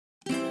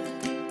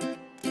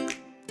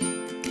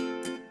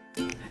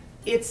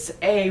It's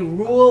a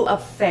rule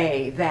of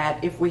Faye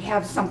that if we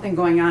have something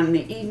going on in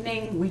the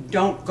evening, we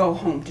don't go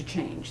home to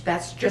change.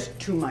 That's just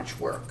too much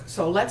work.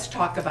 So let's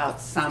talk about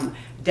some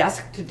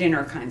desk to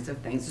dinner kinds of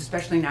things,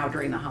 especially now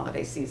during the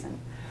holiday season.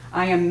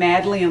 I am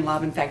madly in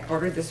love, in fact,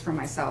 ordered this for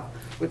myself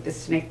with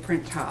this snake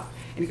print top.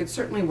 And you could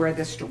certainly wear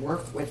this to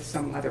work with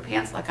some leather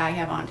pants like I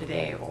have on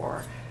today,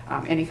 or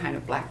any kind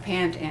of black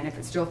pant. And if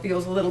it still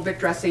feels a little bit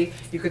dressy,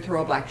 you could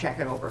throw a black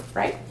jacket over,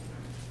 right?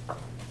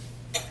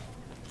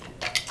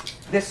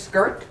 This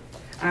skirt,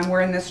 I'm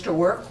wearing this to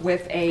work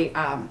with a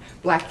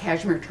black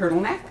cashmere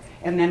turtleneck,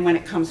 and then when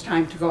it comes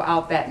time to go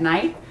out that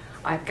night,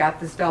 I've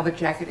got this velvet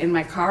jacket in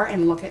my car,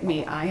 and look at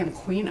me, I am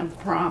queen of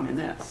prom in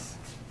this.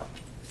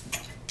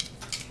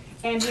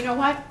 And you know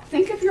what?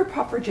 Think of your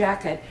puffer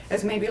jacket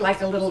as maybe like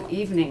a little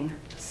evening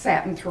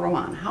satin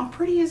throw-on. How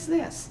pretty is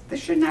this?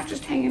 This should not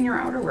just hang in your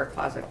outerwear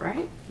closet,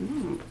 right?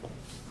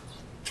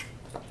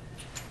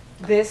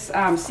 This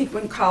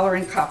sequin collar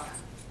and cuff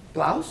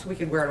blouse we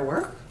could wear to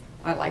work.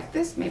 I like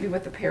this, maybe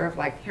with a pair of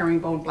like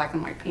herringbone black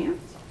and white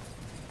pants.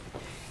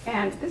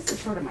 And this is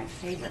sort of my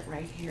favorite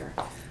right here.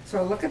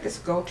 So look at this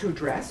go-to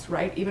dress,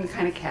 right? Even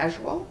kind of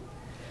casual.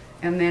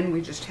 And then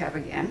we just have,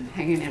 again,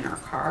 hanging in our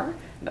car,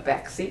 in the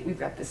back seat, we've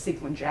got the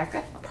sequin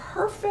jacket.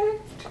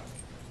 Perfect.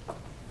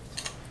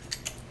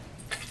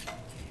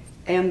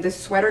 And this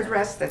sweater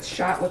dress that's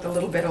shot with a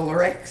little bit of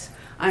lurex.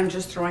 I'm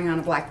just throwing on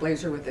a black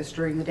blazer with this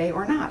during the day,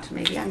 or not.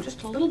 Maybe I'm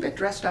just a little bit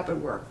dressed up at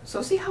work.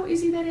 So see how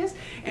easy that is?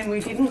 And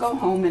we didn't go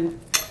home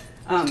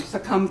and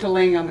succumb to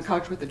laying on the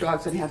couch with the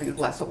dogs and having a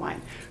glass of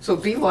wine. So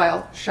be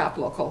loyal, shop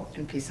local,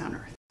 and peace on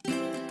earth.